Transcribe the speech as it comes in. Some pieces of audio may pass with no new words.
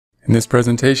In this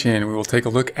presentation, we will take a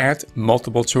look at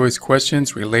multiple choice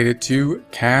questions related to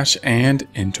cache and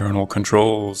internal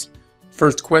controls.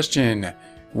 First question,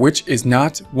 which is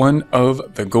not one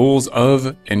of the goals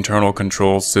of internal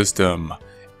control system?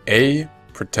 A,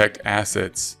 protect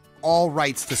assets. All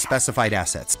rights to specified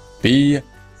assets. B,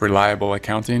 reliable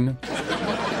accounting.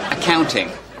 Accounting.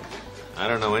 I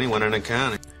don't know anyone in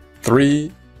accounting.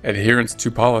 3, adherence to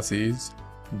policies.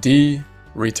 D,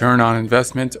 return on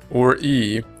investment. Or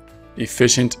E,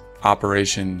 efficient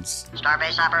operations.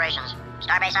 Starbase operations.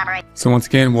 Starbase operations. So once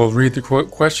again, we'll read the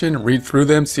question, read through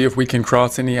them, see if we can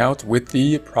cross any out with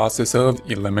the process of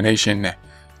elimination.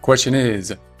 Question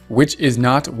is, which is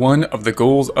not one of the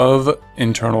goals of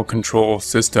internal control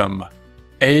system?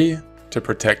 A, to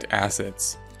protect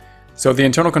assets. So the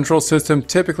internal control system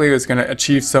typically is going to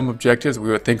achieve some objectives. We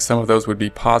would think some of those would be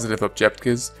positive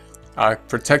objectives.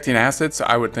 Protecting assets,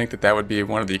 I would think that that would be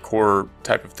one of the core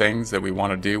type of things that we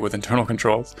want to do with internal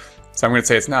controls. So I'm going to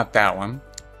say it's not that one.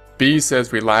 B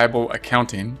says reliable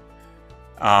accounting.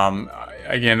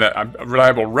 Again,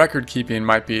 reliable record keeping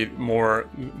might be more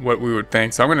what we would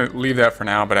think. So I'm going to leave that for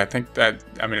now, but I think that,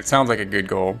 it sounds like a good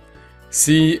goal.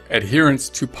 C, adherence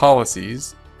to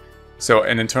policies. So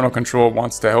an internal control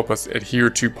wants to help us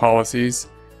adhere to policies.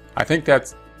 I think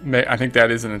that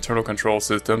is an internal control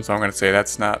system, so I'm going to say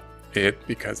that's not it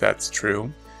because that's true.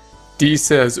 D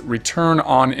says return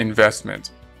on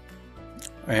investment.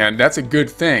 And that's a good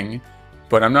thing,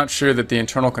 but I'm not sure that the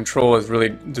internal control is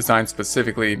really designed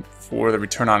specifically for the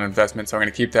return on investment, so I'm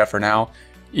going to keep that for now.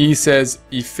 E says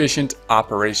efficient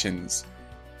operations.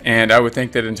 And I would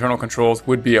think that internal controls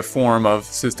would be a form of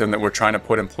system that we're trying to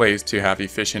put in place to have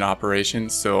efficient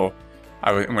operations, so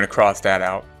I'm going to cross that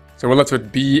out. So we're left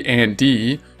with B and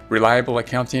D, reliable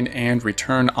accounting and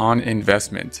return on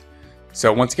investment.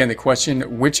 So once again, the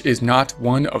question, which is not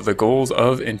one of the goals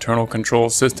of internal control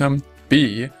system?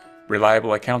 B,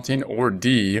 reliable accounting, or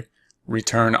D,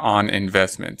 return on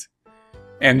investment.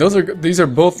 And these are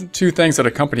both two things that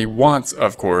a company wants,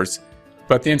 of course,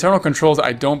 but the internal controls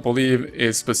I don't believe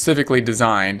is specifically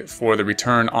designed for the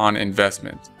return on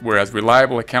investment, whereas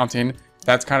reliable accounting,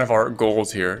 that's kind of our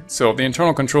goals here. So the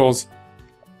internal controls,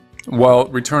 while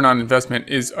return on investment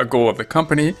is a goal of the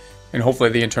company, and hopefully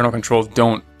the internal controls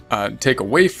don't take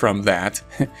away from that,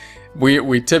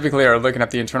 we typically are looking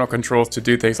at the internal controls to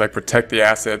do things like protect the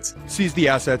assets, Seize the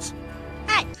assets.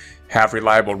 have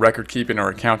reliable record keeping or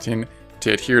accounting,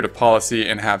 to adhere to policy,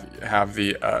 and have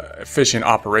the efficient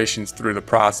operations through the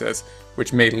process,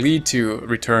 which may lead to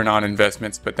return on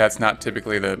investments, but that's not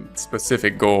typically the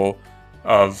specific goal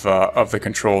of the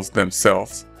controls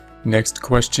themselves. Next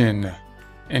question.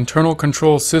 Internal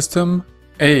control system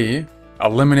A,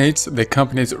 eliminates the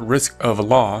company's risk of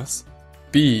loss.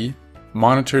 B,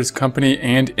 monitors company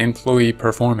and employee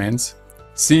performance.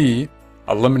 C,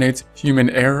 eliminates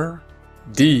human error.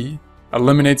 D,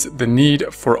 eliminates the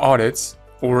need for audits.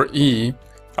 Or E,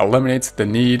 eliminates the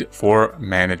need for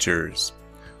managers.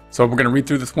 So we're going to read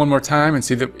through this one more time and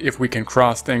see if we can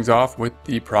cross things off with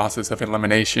the process of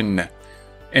elimination.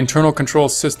 Internal control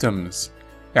systems.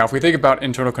 Now, if we think about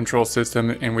internal control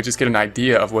system and we just get an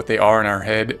idea of what they are in our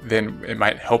head, then it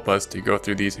might help us to go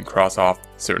through these and cross off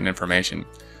certain information.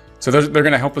 So they're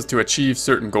going to help us to achieve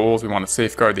certain goals. We want to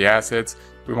safeguard the assets.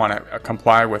 We want to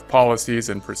comply with policies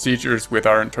and procedures with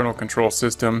our internal control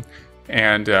system.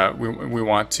 And we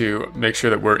want to make sure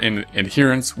that we're in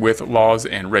adherence with laws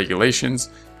and regulations.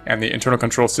 And the internal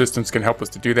control systems can help us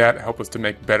to do that, help us to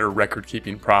make better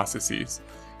record-keeping processes.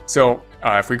 So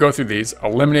if we go through these,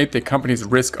 eliminate the company's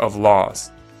risk of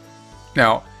loss.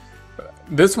 Now,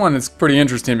 this one is pretty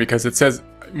interesting because it says,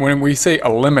 when we say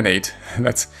eliminate,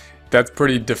 that's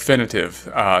pretty definitive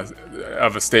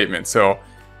of a statement. So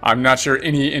I'm not sure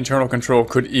any internal control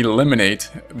could eliminate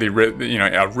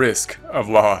a risk of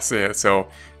loss. Yeah,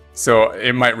 so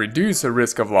it might reduce a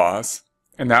risk of loss,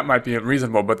 and that might be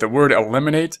reasonable. But the word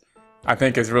eliminate, I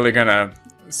think, is really going to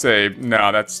say,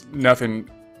 no, that's nothing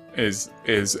is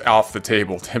off the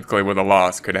table. Typically, where the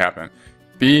loss could happen.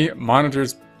 B,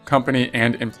 monitors company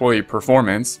and employee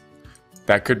performance.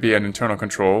 That could be an internal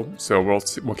control, so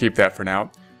we'll keep that for now.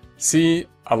 C,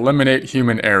 eliminate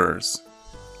human errors.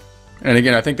 And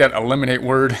again, I think that eliminate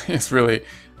word is really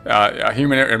a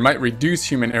human error. It might reduce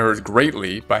human errors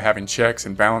greatly by having checks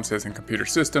and balances in computer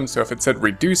systems. So if it said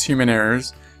reduce human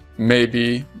errors,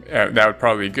 maybe that would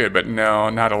probably be good, but no,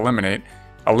 not eliminate.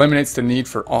 Eliminates the need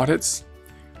for audits.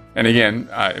 And again,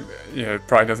 it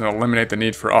probably doesn't eliminate the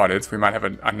need for audits. We might have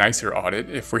a nicer audit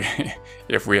if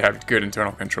we have good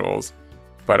internal controls,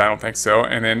 but I don't think so.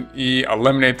 And then E,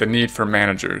 eliminate the need for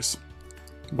managers.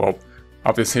 Well,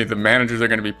 obviously the managers are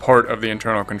going to be part of the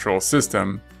internal control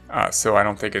system, So I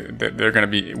don't think that they're going to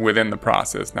be within the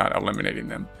process, not eliminating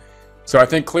them. So I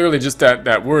think clearly just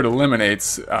that word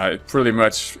eliminates, it pretty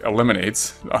much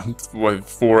eliminates with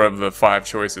 4 of the 5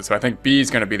 choices. So I think B is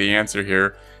going to be the answer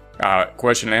here.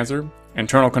 Question and answer.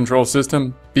 Internal control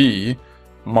system. B,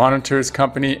 monitors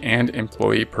company and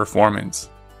employee performance.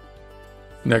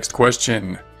 Next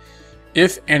question.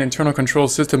 If an internal control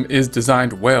system is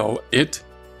designed well, it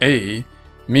A,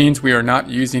 means we are not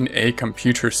using a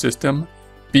computer system.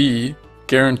 B,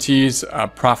 guarantees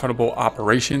profitable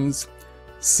operations.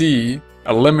 C,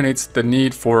 eliminates the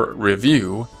need for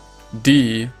review.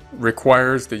 D,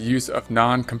 requires the use of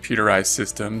non-computerized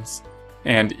systems.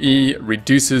 And E,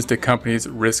 reduces the company's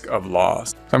risk of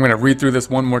loss. So I'm going to read through this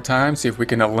one more time, see if we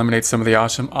can eliminate some of the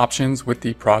options with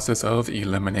the process of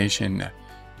elimination.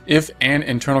 If an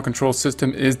internal control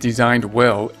system is designed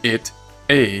well, it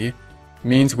A,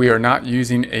 means we are not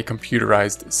using a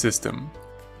computerized system.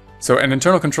 So an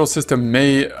internal control system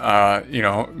may, not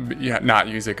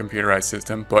use a computerized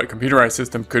system, but computerized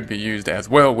system could be used as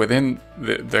well within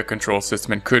the control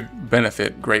system and could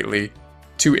benefit greatly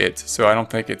to it. So I don't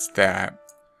think it's that.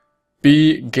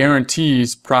 B,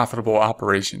 guarantees profitable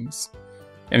operations.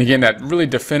 And again, that really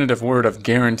definitive word of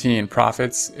guaranteeing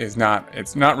profits is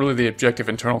it's not really the objective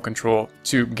internal control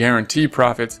to guarantee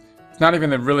profits. It's not even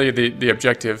really the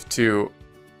objective to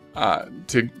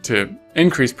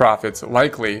increase profits.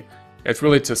 Likely, it's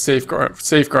really to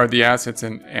safeguard the assets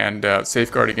and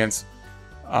safeguard against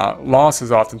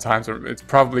losses. Oftentimes, it's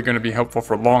probably going to be helpful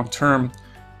for long-term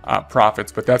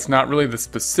profits, but that's not really the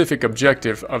specific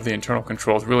objective of the internal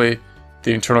controls. Really,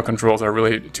 the internal controls are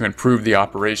really to improve the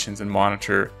operations and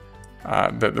monitor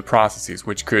the processes,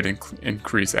 which could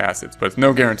increase assets, but it's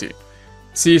no guarantee.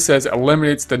 C says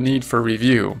eliminates the need for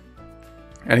review.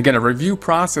 And again, a review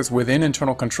process within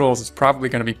internal controls is probably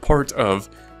going to be part of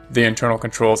the internal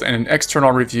controls, and an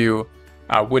external review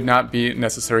would not be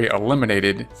necessarily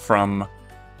eliminated from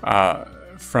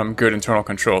good internal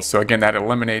controls. So again, that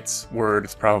eliminates word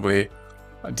is probably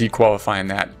dequalifying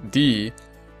that. D,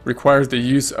 requires the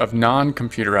use of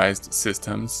non-computerized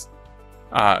systems.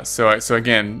 So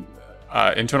again,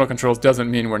 internal controls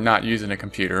doesn't mean we're not using a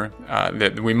computer.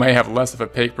 That we may have less of a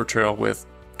paper trail with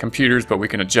computers, but we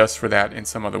can adjust for that in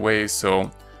some other ways.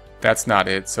 So that's not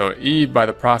it. So E, by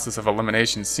the process of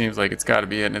elimination, seems like it's got to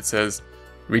be it. And it says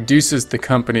reduces the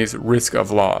company's risk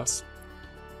of loss.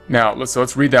 Now,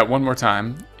 let's read that one more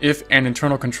time. If an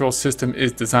internal control system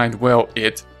is designed well,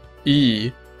 it,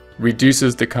 E,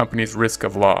 reduces the company's risk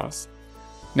of loss.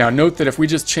 Now, note that if we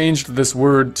just changed this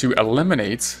word to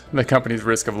eliminate the company's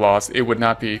risk of loss, it would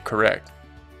not be correct.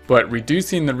 But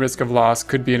reducing the risk of loss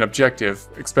could be an objective,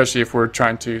 especially if we're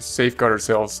trying to safeguard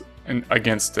ourselves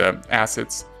against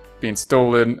assets being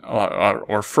stolen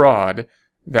or fraud.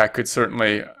 That could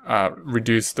certainly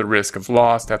reduce the risk of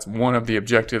loss. That's one of the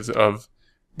objectives of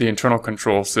the internal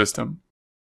control system.